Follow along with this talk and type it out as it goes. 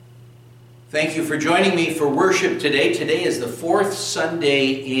Thank you for joining me for worship today. Today is the fourth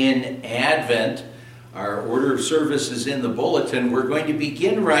Sunday in Advent. Our order of service is in the bulletin. We're going to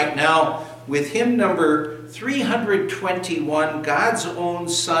begin right now with hymn number 321, God's Own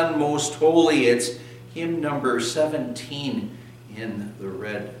Son Most Holy. It's hymn number 17 in the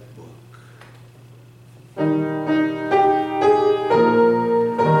red book.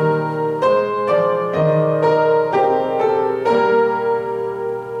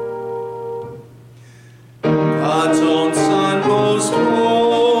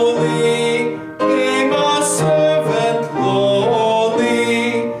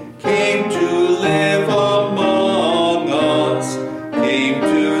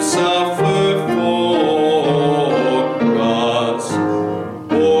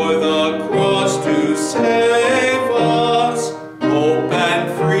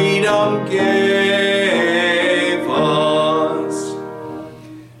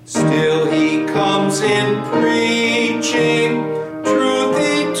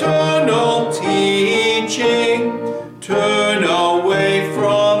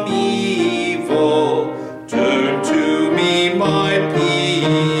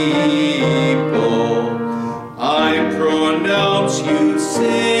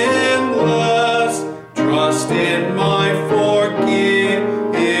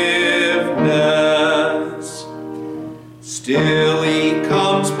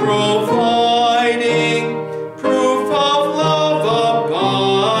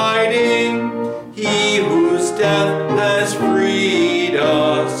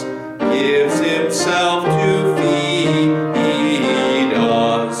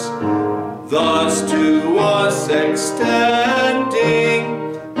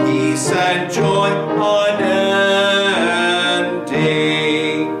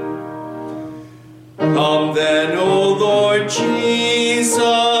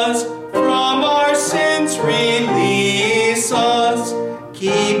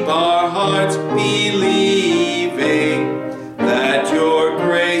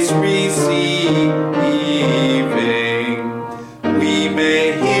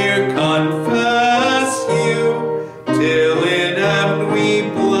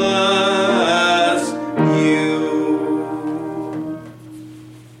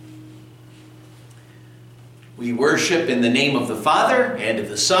 In the name of the Father, and of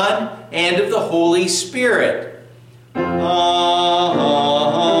the Son, and of the Holy Spirit. Amen.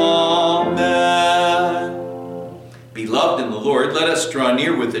 Beloved in the Lord, let us draw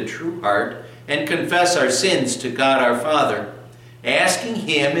near with a true heart and confess our sins to God our Father, asking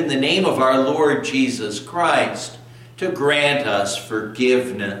Him in the name of our Lord Jesus Christ to grant us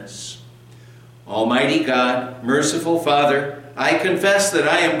forgiveness. Almighty God, merciful Father, I confess that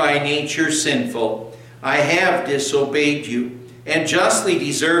I am by nature sinful. I have disobeyed you, and justly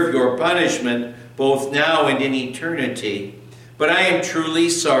deserve your punishment, both now and in eternity. But I am truly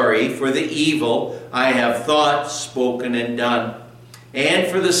sorry for the evil I have thought, spoken, and done. And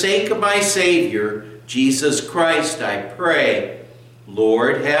for the sake of my Savior, Jesus Christ, I pray,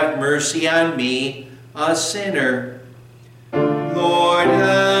 Lord, have mercy on me, a sinner. Lord,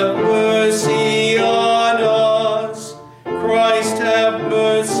 have mercy on us. Christ, have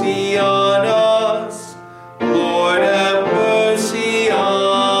mercy on us. Lord, have mercy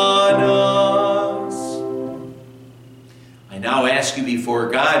on us. I now ask you before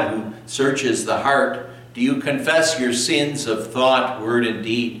God, who searches the heart, do you confess your sins of thought, word, and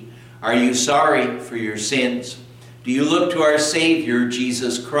deed? Are you sorry for your sins? Do you look to our Savior,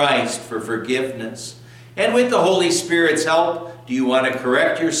 Jesus Christ, for forgiveness? And with the Holy Spirit's help, do you want to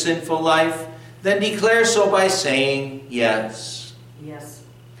correct your sinful life? Then declare so by saying yes. Yes.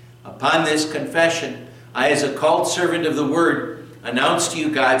 Upon this confession, I, as a called servant of the Word, announce to you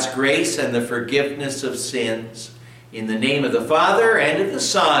God's grace and the forgiveness of sins. In the name of the Father, and of the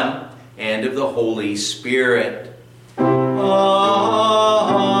Son, and of the Holy Spirit. Amen.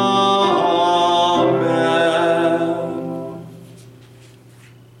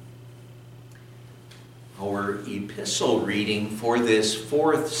 Our epistle reading for this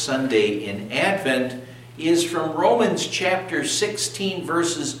fourth Sunday in Advent is from Romans chapter 16,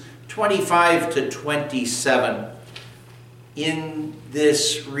 verses 25 to 27. In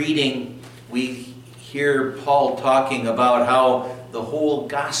this reading, we hear Paul talking about how the whole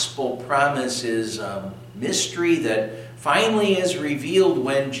gospel promise is a mystery that finally is revealed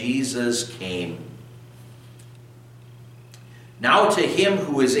when Jesus came. Now to him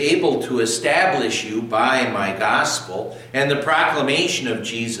who is able to establish you by my gospel and the proclamation of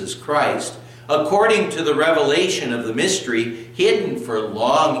Jesus Christ, according to the revelation of the mystery hidden for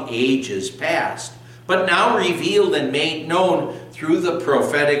long ages past, but now revealed and made known through the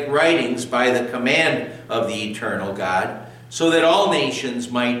prophetic writings by the command of the eternal God, so that all nations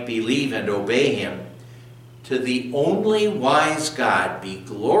might believe and obey him. To the only wise God be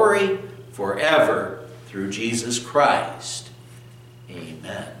glory forever through Jesus Christ.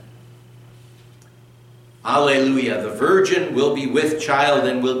 Amen. Alleluia. The virgin will be with child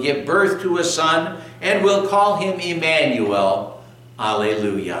and will give birth to a son and will call him Emmanuel.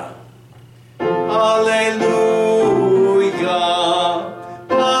 Alleluia. Alleluia.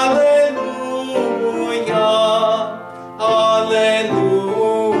 Alleluia. Alleluia.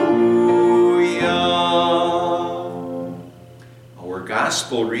 Our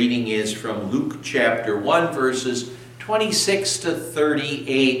gospel reading is from Luke chapter 1, verses 26 to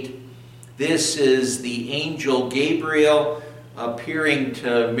 38. This is the angel Gabriel appearing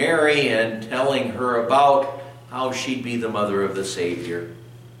to Mary and telling her about how she'd be the mother of the Savior.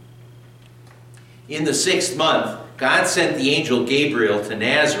 In the 6th month, God sent the angel Gabriel to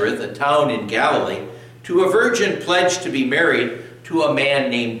Nazareth, a town in Galilee, to a virgin pledged to be married to a man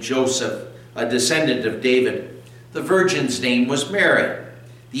named Joseph, a descendant of David. The virgin's name was Mary.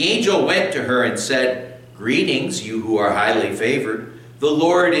 The angel went to her and said, "Greetings, you who are highly favored. The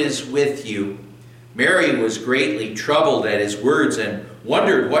Lord is with you." Mary was greatly troubled at his words and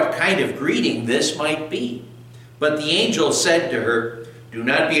wondered what kind of greeting this might be. But the angel said to her, "Do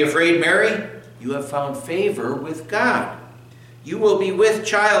not be afraid, Mary. You have found favor with God. You will be with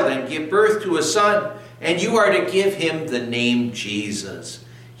child and give birth to a son, and you are to give him the name Jesus.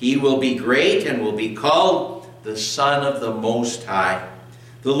 He will be great and will be called the Son of the Most High.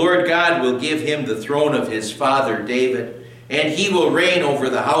 The Lord God will give him the throne of his father David, and he will reign over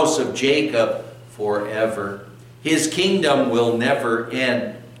the house of Jacob forever. His kingdom will never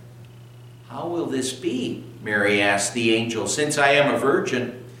end." "How will this be?" Mary asked the angel, "since I am a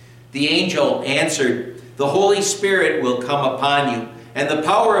virgin?" The angel answered, "The Holy Spirit will come upon you, and the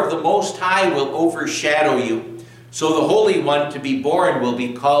power of the Most High will overshadow you. So the Holy One to be born will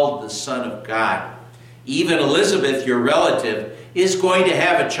be called the Son of God. Even Elizabeth, your relative, is going to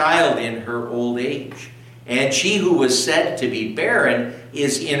have a child in her old age. And she who was said to be barren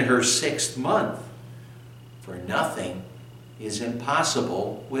is in her 6th month. For nothing is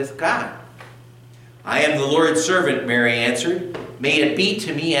impossible with God." "I am the Lord's servant," Mary answered. "May it be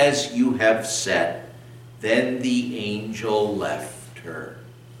to me as you have said." Then the angel left her.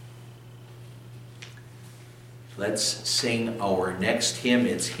 Let's sing our next hymn.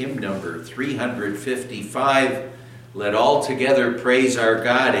 It's hymn number 355. Let all together praise our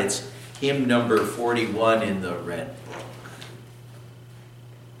God. It's hymn number 41 in the red book.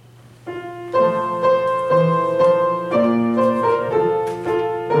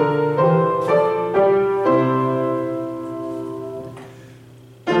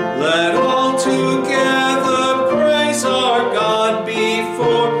 Let all together praise our God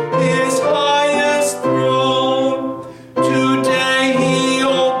before his highest throne. Today he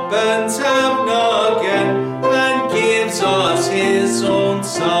opens heaven again and gives us his own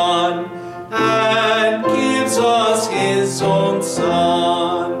Son. And gives us his own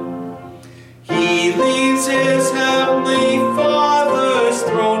Son. He leaves his heavenly Father's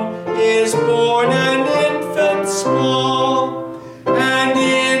throne, is born an infant small, and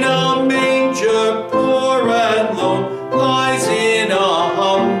in a manger poor and lone lies in a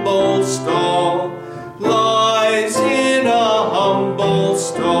humble stall, lies in a humble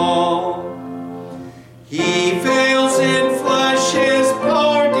stall. He veils in flesh his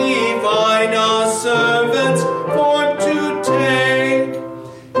power divine, a servant's form to take.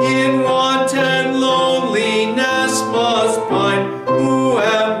 In want and loneliness must pine, who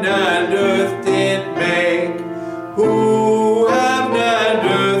heaven and earth did make, who heaven and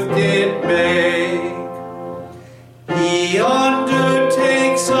earth did make. He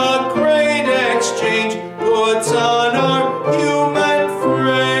undertakes a great exchange, puts on our human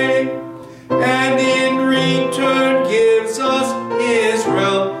frame, and in return gives us his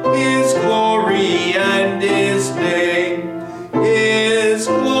realm, his glory and his name, his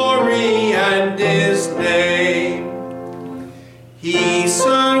glory and his name. He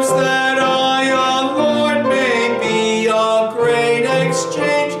serves that I, a Lord, may be, a great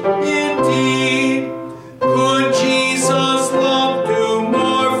exchange indeed. Could Jesus' love do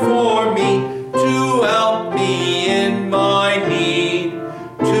more for me, to help me in my need,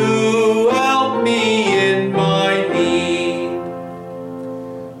 to help me in my need?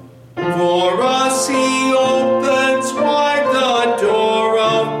 For us he opens wide the door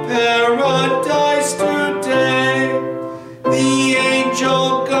of paradise today. The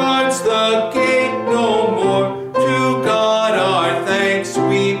angel God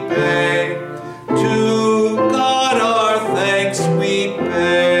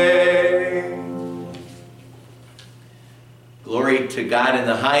God in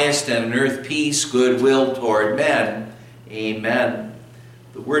the highest, and on earth peace, goodwill toward men. Amen.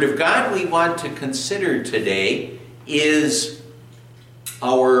 The Word of God we want to consider today is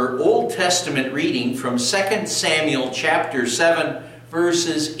our Old Testament reading from 2 Samuel chapter 7,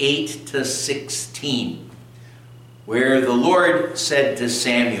 verses 8 to 16, where the Lord said to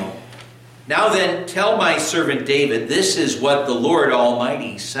Samuel, "Now then, tell my servant David, this is what the Lord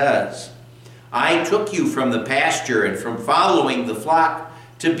Almighty says. I took you from the pasture and from following the flock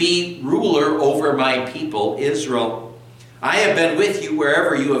to be ruler over my people Israel. I have been with you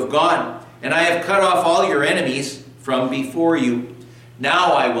wherever you have gone, and I have cut off all your enemies from before you.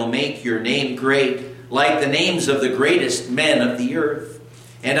 Now I will make your name great, like the names of the greatest men of the earth.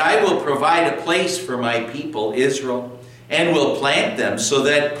 And I will provide a place for my people Israel, and will plant them so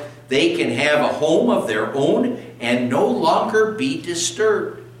that they can have a home of their own and no longer be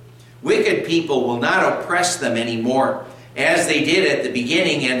disturbed. Wicked people will not oppress them anymore, as they did at the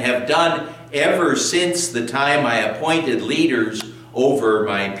beginning and have done ever since the time I appointed leaders over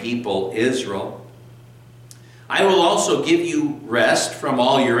my people Israel. I will also give you rest from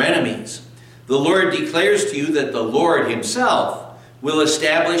all your enemies. The Lord declares to you that the Lord himself will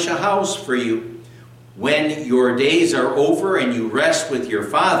establish a house for you. When your days are over and you rest with your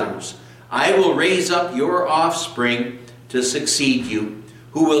fathers, I will raise up your offspring to succeed you,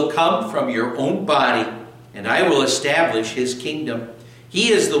 who will come from your own body, and I will establish his kingdom. He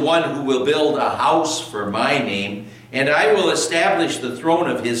is the one who will build a house for my name, and I will establish the throne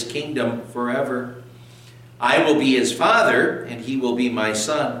of his kingdom forever. I will be his father, and he will be my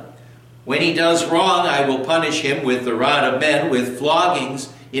son. When he does wrong, I will punish him with the rod of men, with floggings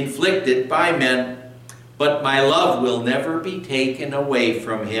inflicted by men. But my love will never be taken away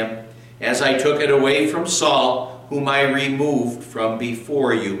from him, as I took it away from Saul, whom I removed from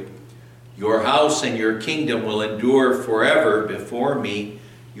before you. Your house and your kingdom will endure forever before me.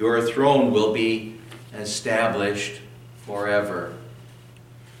 Your throne will be established forever."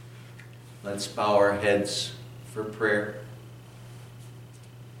 Let's bow our heads for prayer.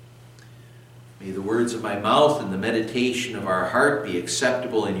 May the words of my mouth and the meditation of our heart be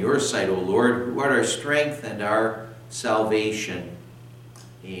acceptable in your sight, O Lord, who art our strength and our salvation.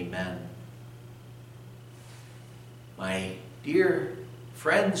 Amen. My dear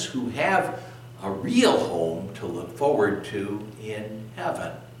friends who have a real home to look forward to in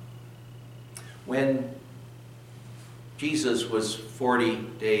heaven. When Jesus was 40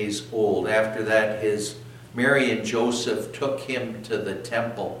 days old, after that Mary and Joseph took him to the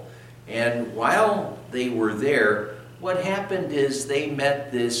temple. And while they were there, what happened is they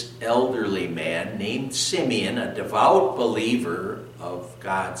met this elderly man named Simeon, a devout believer of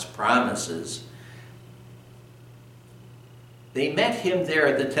God's promises. They met him there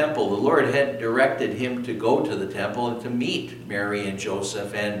at the temple. The Lord had directed him to go to the temple and to meet Mary and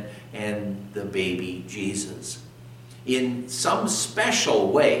Joseph and the baby Jesus. In some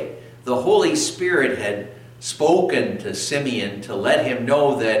special way, the Holy Spirit had spoken to Simeon to let him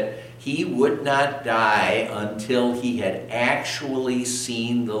know that he would not die until he had actually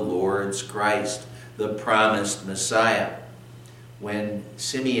seen the Lord's Christ, the promised Messiah. When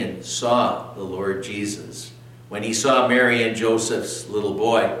Simeon saw the Lord Jesus, when he saw Mary and Joseph's little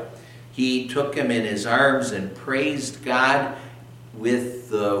boy, he took him in his arms and praised God with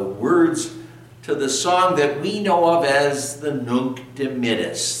the words to the song that we know of as the Nunc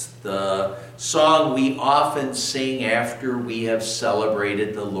Dimittis, the song we often sing after we have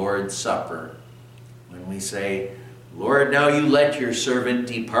celebrated the Lord's Supper. When we say, "Lord, now you let your servant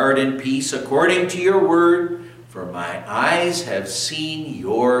depart in peace according to your word, for my eyes have seen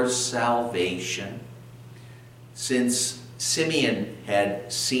your salvation." Since Simeon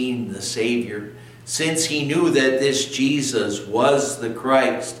had seen the Savior, since he knew that this Jesus was the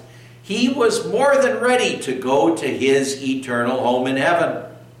Christ, he was more than ready to go to his eternal home in heaven.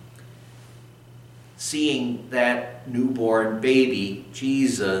 Seeing that newborn baby,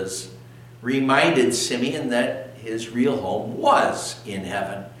 Jesus, reminded Simeon that his real home was in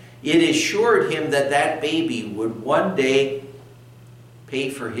heaven. It assured him that that baby would one day pay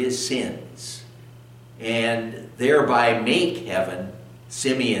for his sins and thereby make heaven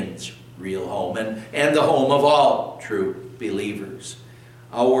Simeon's real home and the home of all true believers.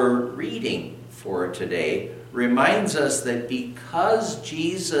 Our reading for today reminds us that because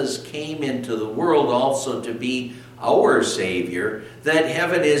Jesus came into the world also to be our Savior, that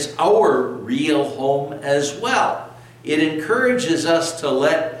heaven is our real home as well. It encourages us to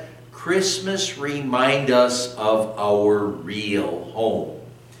let Christmas remind us of our real home.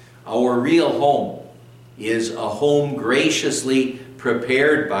 Our real home is a home graciously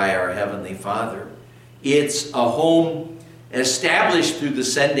prepared by our Heavenly Father. It's a home established through the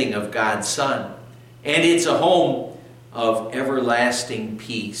sending of God's Son. And it's a home of everlasting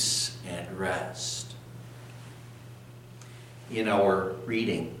peace and rest. In our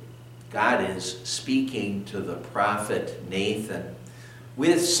reading, God is speaking to the prophet Nathan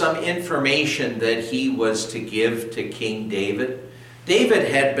with some information that he was to give to King David.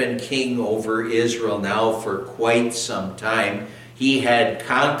 David had been king over Israel now for quite some time. He had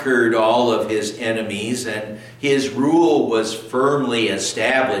conquered all of his enemies, and his rule was firmly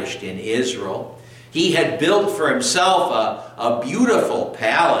established in Israel. He had built for himself a beautiful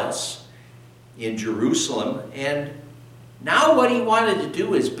palace in Jerusalem, and now what he wanted to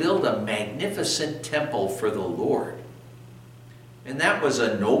do is build a magnificent temple for the Lord. And that was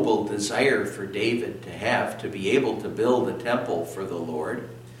a noble desire for David to be able to build a temple for the Lord.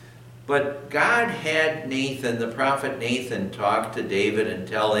 But God had Nathan, the prophet Nathan, talk to David and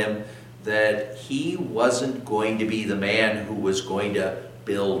tell him that he wasn't going to be the man who was going to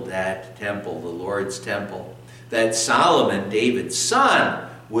build that temple, the Lord's temple. That Solomon, David's son,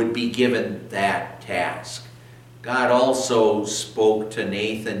 would be given that task. God also spoke to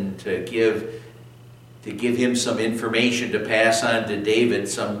Nathan to give him some information to pass on to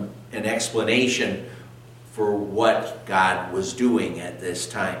David, an explanation for what God was doing at this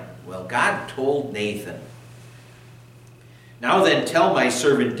time. Well, God told Nathan, "Now then, tell my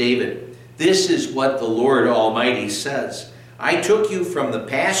servant David, this is what the Lord Almighty says. I took you from the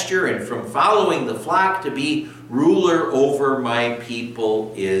pasture and from following the flock to be ruler over my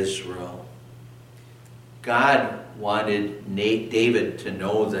people Israel." God wanted David to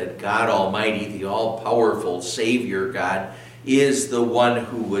know that God Almighty, the all-powerful Savior God, is the one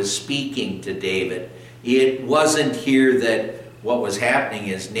who was speaking to David. It wasn't here that what was happening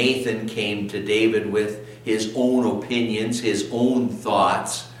is Nathan came to David with his own opinions, his own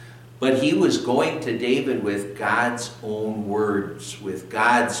thoughts, but he was going to David with God's own words, with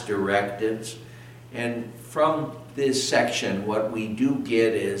God's directives. And from this section, what we do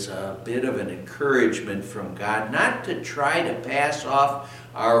get is a bit of an encouragement from God, not to try to pass off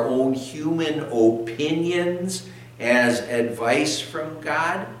our own human opinions as advice from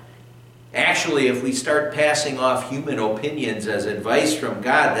God. Actually, if we start passing off human opinions as advice from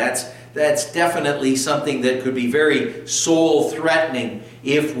God, that's definitely something that could be very soul-threatening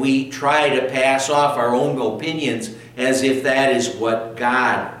if we try to pass off our own opinions as if that is what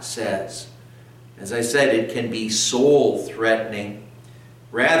God says. As I said, it can be soul-threatening.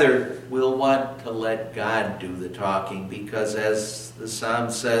 Rather, we'll want to let God do the talking because, as the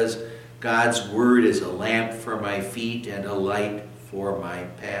psalm says, God's word is a lamp for my feet and a light for my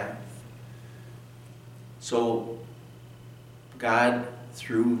path. So, God,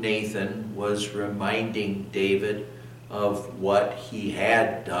 through Nathan, was reminding David of what he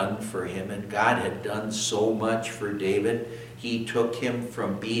had done for him. And God had done so much for David. He took him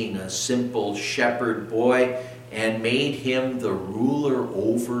from being a simple shepherd boy and made him the ruler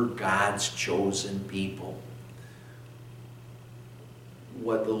over God's chosen people.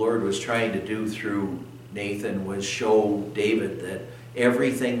 What the Lord was trying to do through Nathan was show David that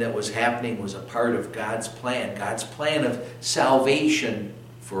everything that was happening was a part of God's plan of salvation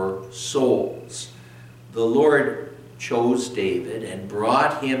for souls. The Lord chose David and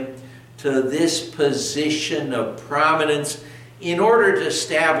brought him to this position of prominence in order to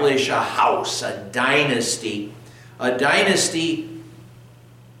establish a house, a dynasty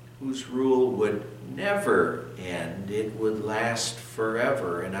whose rule would never end. It would last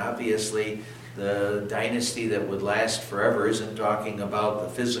forever. And obviously, the dynasty that would last forever isn't talking about the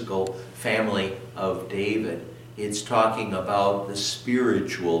physical family of David. It's talking about the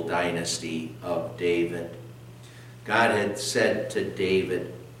spiritual dynasty of David. God had said to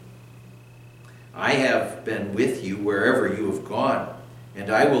David, "I have been with you wherever you have gone, and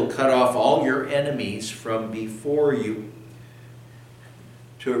I will cut off all your enemies from before you."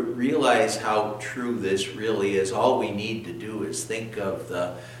 To realize how true this really is, all we need to do is think of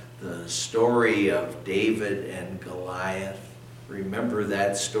the story of David and Goliath. Remember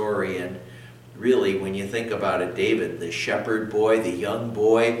that story, and really, when you think about it, David, the shepherd boy, the young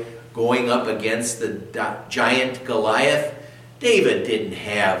boy, going up against the giant Goliath, David didn't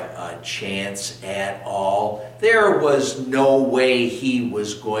have a chance at all. There was no way he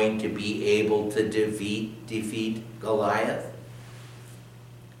was going to be able to defeat Goliath.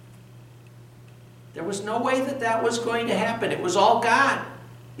 There was no way that was going to happen. It was all God.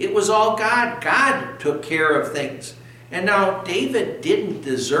 It was all God. God took care of things. And now David didn't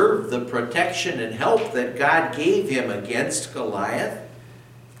deserve the protection and help that God gave him against Goliath.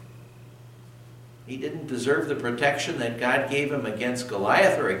 He didn't deserve the protection that God gave him against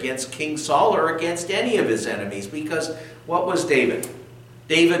Goliath or against King Saul or against any of his enemies, because what was David?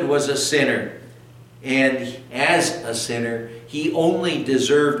 David was a sinner. And as a sinner, he only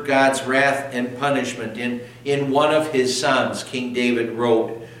deserved God's wrath and punishment. In one of his Psalms, King David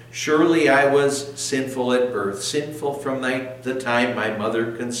wrote, "Surely I was sinful at birth, sinful from the time my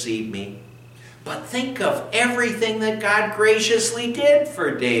mother conceived me." But think of everything that God graciously did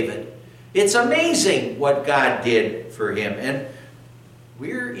for David. It's amazing what God did for him. And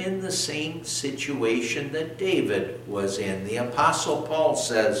we're in the same situation that David was in. The Apostle Paul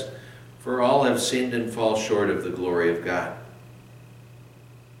says, "For all have sinned and fall short of the glory of God."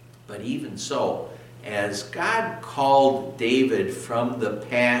 But even so, as God called David from the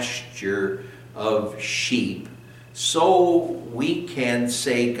pasture of sheep, so we can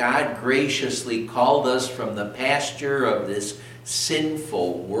say God graciously called us from the pasture of this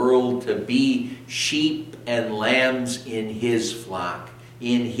sinful world to be sheep and lambs in his flock,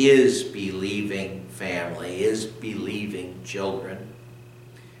 in his believing family, his believing children.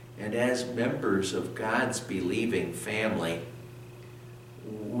 And as members of God's believing family,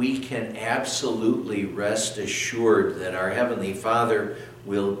 we can absolutely rest assured that our Heavenly Father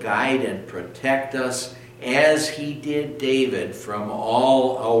will guide and protect us as he did David from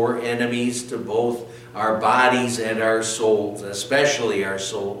all our enemies, to both our bodies and our souls, especially our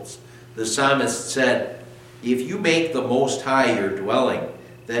souls. The psalmist said, "If you make the Most High your dwelling,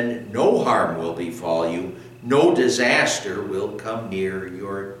 then no harm will befall you, no disaster will come near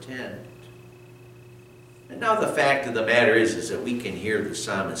your tent." And now the fact of the matter is that we can hear the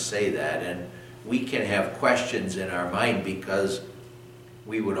psalmist say that, and we can have questions in our mind, because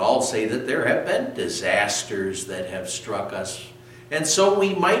we would all say that there have been disasters that have struck us. And so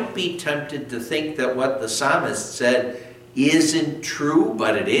we might be tempted to think that what the psalmist said isn't true,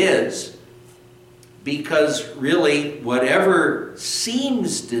 but it is. Because really, whatever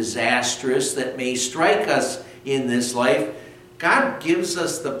seems disastrous that may strike us in this life, God gives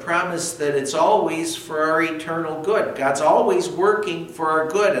us the promise that it's always for our eternal good. God's always working for our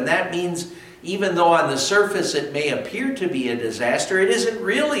good. And that means even though on the surface it may appear to be a disaster, it isn't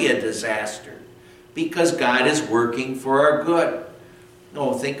really a disaster, because God is working for our good.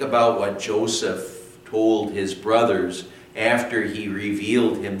 Oh, think about what Joseph told his brothers after he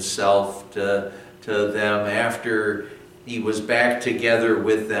revealed himself to them, after he was back together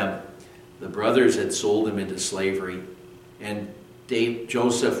with them. The brothers had sold him into slavery, and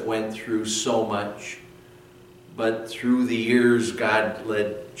Joseph went through so much. But through the years, God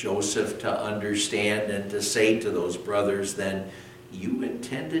led Joseph to understand and to say to those brothers then, "You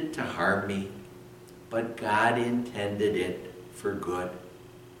intended to harm me, but God intended it for good."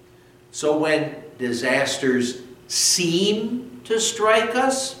 So when disasters seem to strike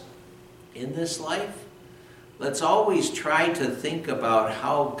us in this life, let's always try to think about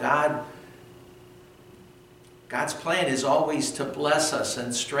how God's plan is always to bless us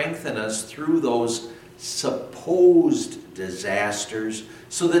and strengthen us through those supposed disasters,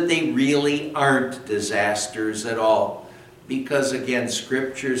 so that they really aren't disasters at all. Because again,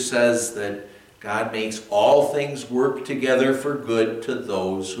 Scripture says that God makes all things work together for good to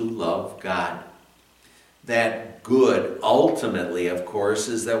those who love God. That good, ultimately, of course,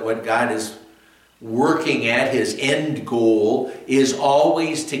 is that what God is working at, his end goal, is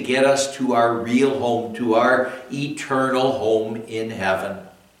always to get us to our real home, to our eternal home in heaven.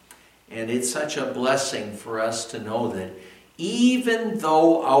 And it's such a blessing for us to know that even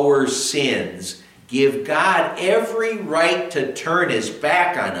though our sins give God every right to turn his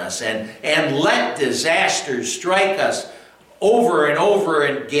back on us and let disasters strike us over and over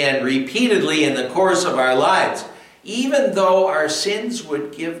again, repeatedly in the course of our lives, even though our sins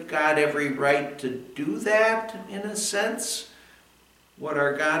would give God every right to do that, in a sense, what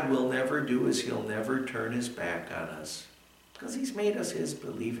our God will never do is he'll never turn his back on us. Because he's made us his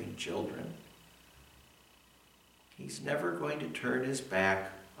believing children. He's never going to turn his back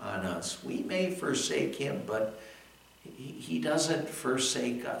on us. We may forsake him, but he doesn't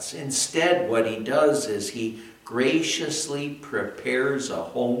forsake us. Instead, what he does is he graciously prepares a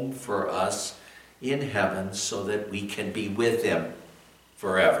home for us in heaven so that we can be with him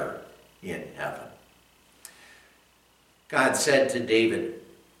forever in heaven. God said to David,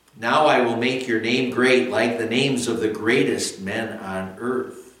 "Now I will make your name great like the names of the greatest men on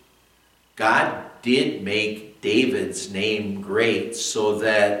earth." God did make David's name great so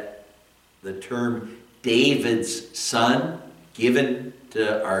that the term David's son, given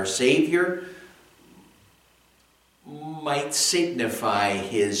to our Savior, might signify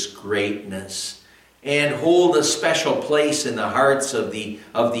his greatness and hold a special place in the hearts of the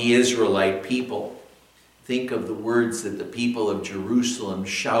Israelite people. think of the words that the people of Jerusalem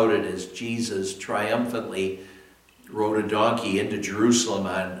shouted as Jesus triumphantly rode a donkey into Jerusalem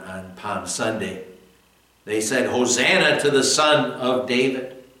on Palm Sunday. They said, "Hosanna to the Son of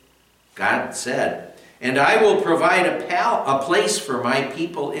David." God said, "And I will provide a place for my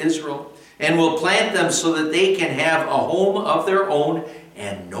people Israel, and will plant them so that they can have a home of their own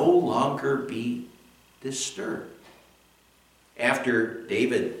and no longer be disturbed." After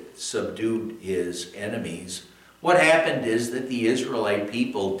David subdued his enemies, what happened is that the Israelite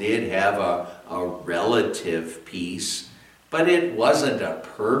people did have a relative peace, but it wasn't a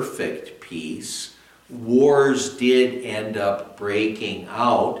perfect peace. Wars did end up breaking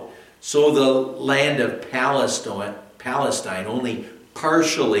out. So the land of Palestine only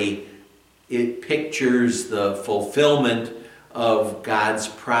partially, it pictures the fulfillment of God's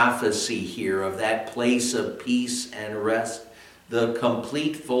prophecy here, of that place of peace and rest. The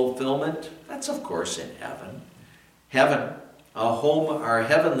complete fulfillment, that's of course in heaven. Heaven, a home our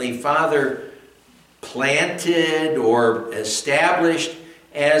Heavenly Father planted or established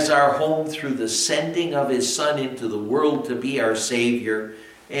as our home through the sending of His Son into the world to be our Savior.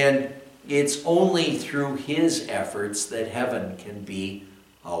 And it's only through His efforts that heaven can be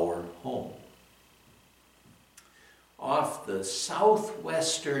our home. Off the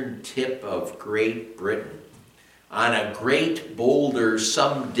southwestern tip of Great Britain, on a great boulder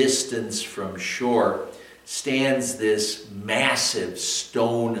some distance from shore, stands this massive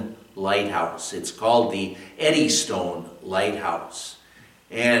stone lighthouse. It's called the Eddystone Lighthouse.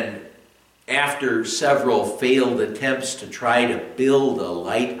 And after several failed attempts to try to build a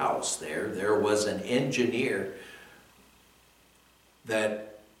lighthouse there was an engineer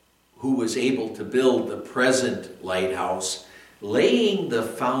who was able to build the present lighthouse, laying the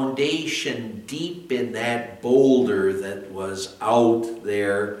foundation deep in that boulder that was out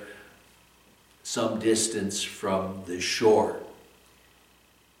there some distance from the shore.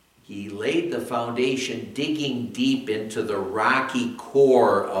 He laid the foundation, digging deep into the rocky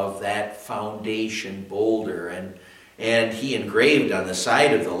core of that foundation boulder, and he engraved on the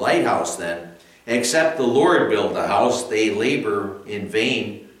side of the lighthouse then, "Except the Lord build a house, they labor in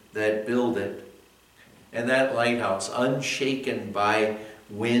vain that build it." And that lighthouse, unshaken by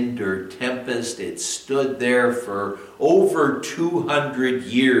wind or tempest, it stood there for over 200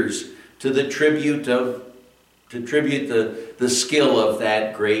 years to tribute the skill of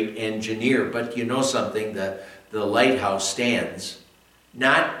that great engineer. But you know something, the lighthouse stands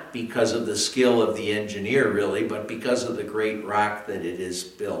not because of the skill of the engineer really, but because of the great rock that it is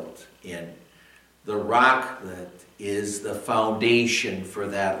built in. The rock that is the foundation for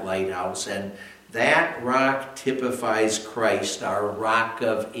that lighthouse, and that rock typifies Christ, our rock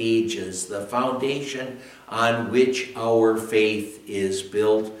of ages, the foundation on which our faith is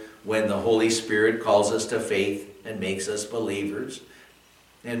built when the Holy Spirit calls us to faith and makes us believers.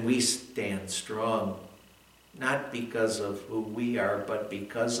 And we stand strong, not because of who we are, but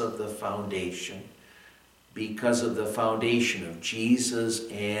because of the foundation. Because of the foundation of Jesus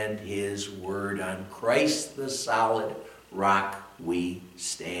and His Word. On Christ the solid rock we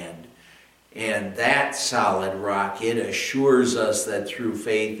stand. And that solid rock, it assures us that through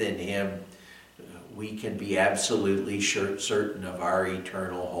faith in Him, we can be absolutely certain of our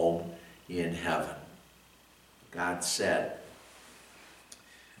eternal home in heaven. God said,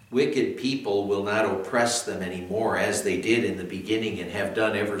 "Wicked people will not oppress them anymore, as they did in the beginning and have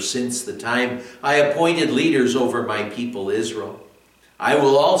done ever since the time I appointed leaders over my people Israel. I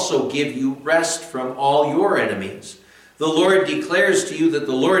will also give you rest from all your enemies. The Lord declares to you that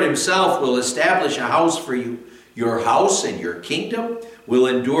the Lord Himself will establish a house for you. Your house and your kingdom will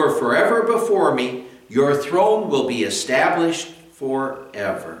endure forever before me. Your throne will be established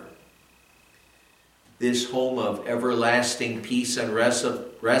forever." This home of everlasting peace and rest,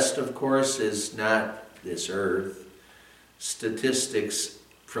 of course, is not this earth. Statistics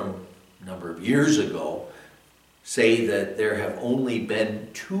from a number of years ago say that there have only been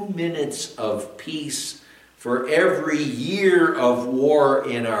 2 minutes of peace for every year of war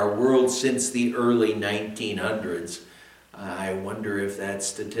in our world since the early 1900s. I wonder if that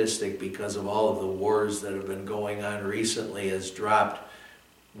statistic, because of all of the wars that have been going on recently, has dropped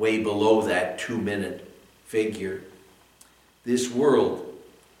way below that 2-minute figure. This world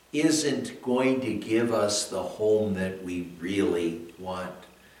isn't going to give us the home that we really want.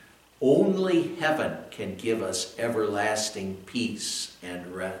 Only heaven can give us everlasting peace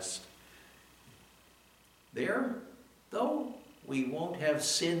and rest. There, though, we won't have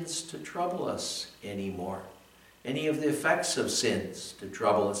sins to trouble us anymore. Any of the effects of sins to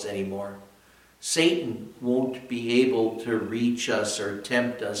trouble us anymore. Satan won't be able to reach us or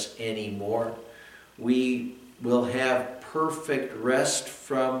tempt us anymore. We will have perfect rest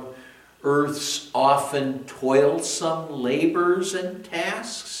from earth's often toilsome labors and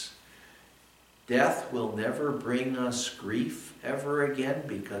tasks. Death will never bring us grief ever again,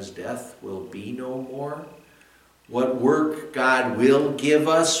 because death will be no more. What work God will give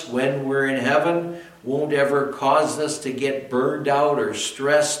us when we're in heaven won't ever cause us to get burned out or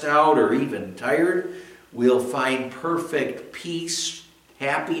stressed out or even tired. We'll find perfect peace,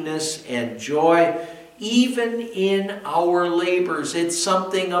 happiness, and joy even in our labors. It's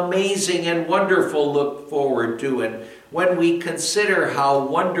something amazing and wonderful to look forward to. And when we consider how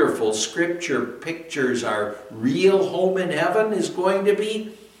wonderful Scripture pictures our real home in heaven is going to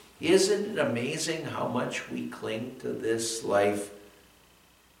be, isn't it amazing how much we cling to this life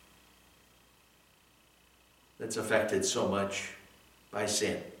that's affected so much by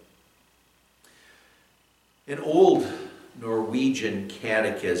sin? An old Norwegian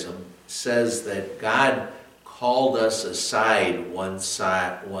catechism says that God called us aside one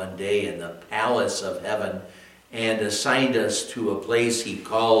day in the palace of heaven and assigned us to a place he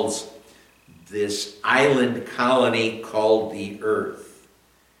calls this island colony called the earth.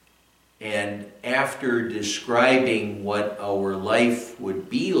 And after describing what our life would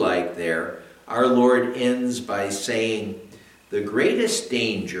be like there, our Lord ends by saying, "The greatest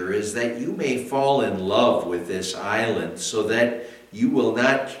danger is that you may fall in love with this island so that you will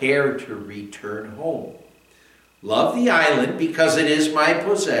not care to return home. Love the island because it is my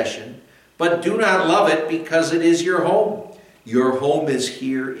possession, but do not love it because it is your home. Your home is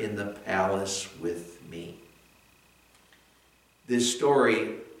here in the palace with me." This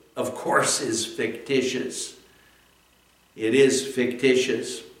story, of course, is fictitious. It is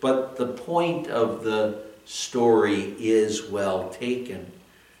fictitious, but the point of the story is well taken.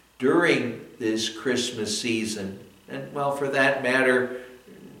 During this Christmas season, and well, for that matter,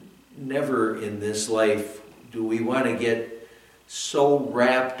 never in this life do we want to get so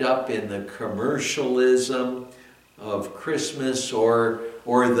wrapped up in the commercialism of Christmas or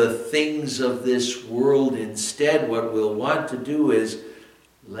the things of this world. Instead, what we'll want to do is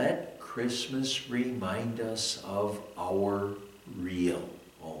let Christmas remind us of our real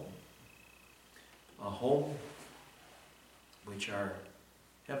home. A home which our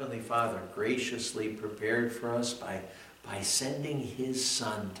Heavenly Father graciously prepared for us by sending His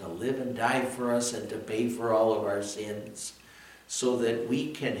Son to live and die for us and to pay for all of our sins, so that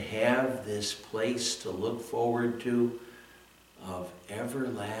we can have this place to look forward to of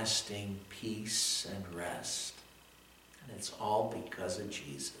everlasting peace and rest. And it's all because of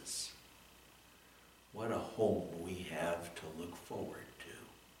Jesus. What a home we have to look forward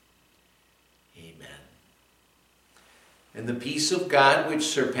to. Amen. And the peace of God, which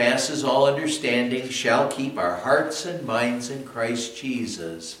surpasses all understanding, shall keep our hearts and minds in Christ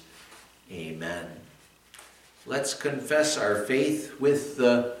Jesus. Amen. Let's confess our faith with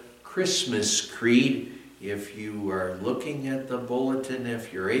the Christmas Creed. If you are looking at the bulletin,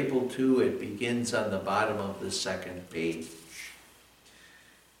 if you're able to, it begins on the bottom of the second page.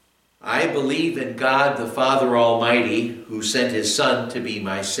 I believe in God the Father Almighty, who sent His Son to be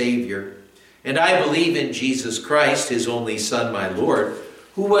my Savior. And I believe in Jesus Christ, His only Son, my Lord,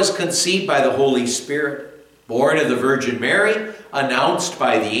 who was conceived by the Holy Spirit, born of the Virgin Mary, announced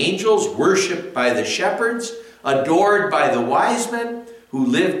by the angels, worshipped by the shepherds, adored by the wise men, who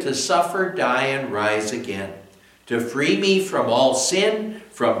lived to suffer, die, and rise again, to free me from all sin,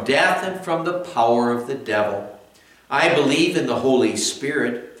 from death, and from the power of the devil. I believe in the Holy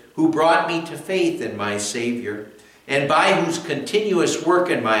Spirit, who brought me to faith in my Savior, and by whose continuous work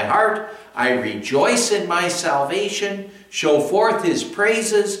in my heart I rejoice in my salvation, show forth His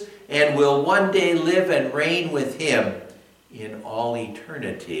praises, and will one day live and reign with Him in all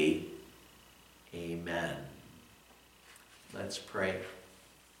eternity. Amen. Let's pray.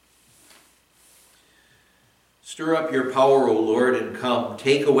 Stir up your power, O Lord, and come.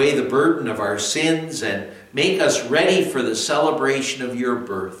 Take away the burden of our sins and make us ready for the celebration of your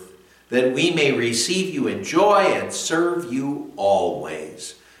birth, that we may receive you in joy and serve you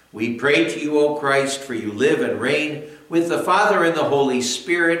always. We pray to you, O Christ, for you live and reign with the Father and the Holy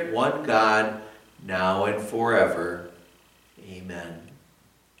Spirit, one God, now and forever. Amen.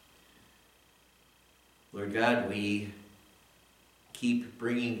 Lord God, we keep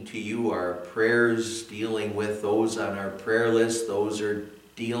bringing to you our prayers, dealing with those on our prayer list, those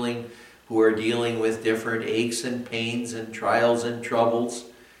who are dealing with different aches and pains and trials and troubles.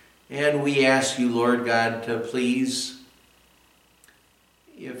 And we ask you, Lord God, to please,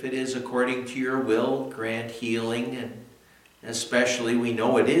 if it is according to your will, grant healing. And especially we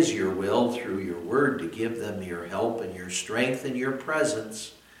know it is your will through your word to give them your help and your strength and your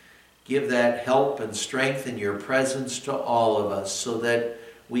presence. Give that help and strength in your presence to all of us so that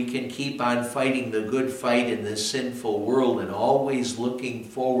we can keep on fighting the good fight in this sinful world and always looking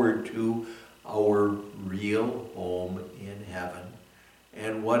forward to our real home in heaven.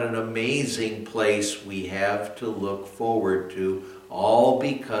 And what an amazing place we have to look forward to, all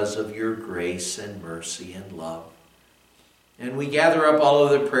because of your grace and mercy and love. And we gather up all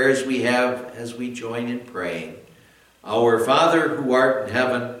of the prayers we have as we join in praying. Our Father who art in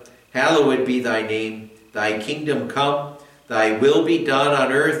heaven, hallowed be thy name. Thy kingdom come, thy will be done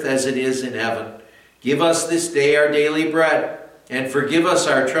on earth as it is in heaven. Give us this day our daily bread, and forgive us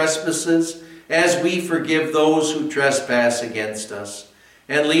our trespasses, as we forgive those who trespass against us.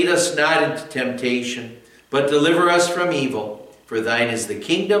 And lead us not into temptation, but deliver us from evil. For thine is the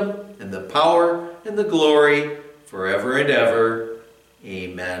kingdom, and the power, and the glory, forever and ever.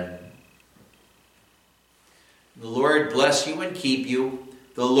 Amen. The Lord bless you and keep you.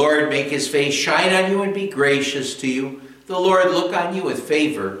 The Lord make his face shine on you and be gracious to you. The Lord look on you with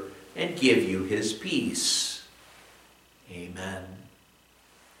favor and give you his peace. Amen.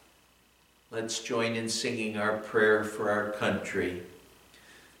 Let's join in singing our prayer for our country.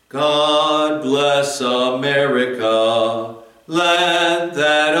 God bless America, land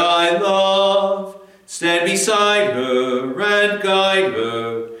that I love. Stand beside her and guide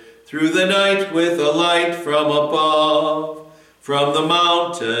her through the night with a light from above. From the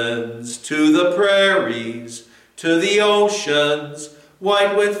mountains to the prairies, to the oceans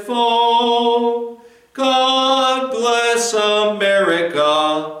white with foam. God bless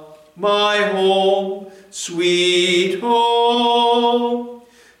America, my home, sweet home.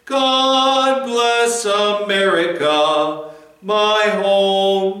 God bless America, my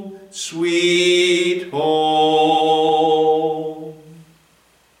home, sweet home.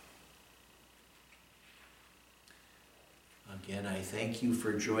 Again, I thank you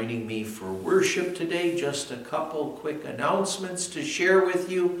for joining me for worship today. Just a couple quick announcements to share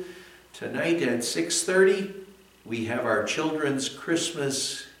with you. Tonight at 6:30, we have our children's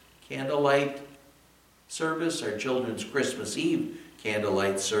Christmas candlelight service, our children's Christmas Eve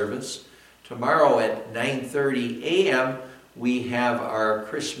candlelight service. Tomorrow at 9:30 a.m., we have our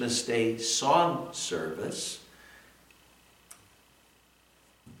Christmas Day song service.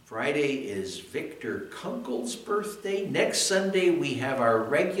 Friday is Victor Kunkel's birthday. Next Sunday, we have our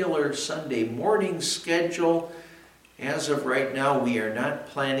regular Sunday morning schedule. As of right now, we are not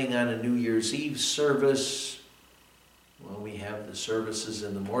planning on a New Year's Eve service. Well, we have the services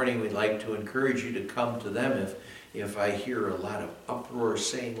in the morning. We'd like to encourage you to come to them. If I hear a lot of uproar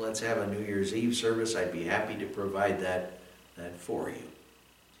saying, let's have a New Year's Eve service, I'd be happy to provide that for you.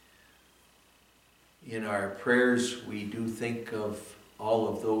 In our prayers, we do think of all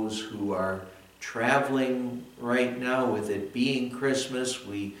of those who are traveling right now. With it being Christmas,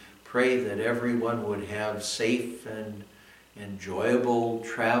 we pray that everyone would have safe and enjoyable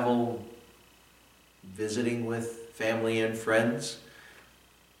travel, visiting with family and friends.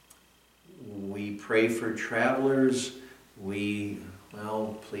 We pray for travelers.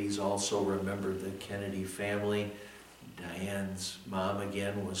 Please also remember the Kennedy family. Diane's mom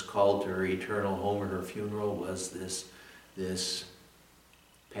again was called to her eternal home. Her funeral was this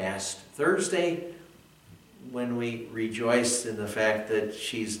past Thursday, when we rejoiced in the fact that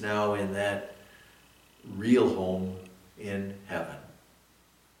she's now in that real home in heaven.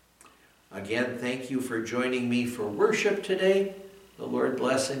 Again, thank you for joining me for worship today. The Lord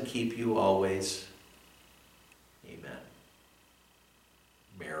bless and keep you always.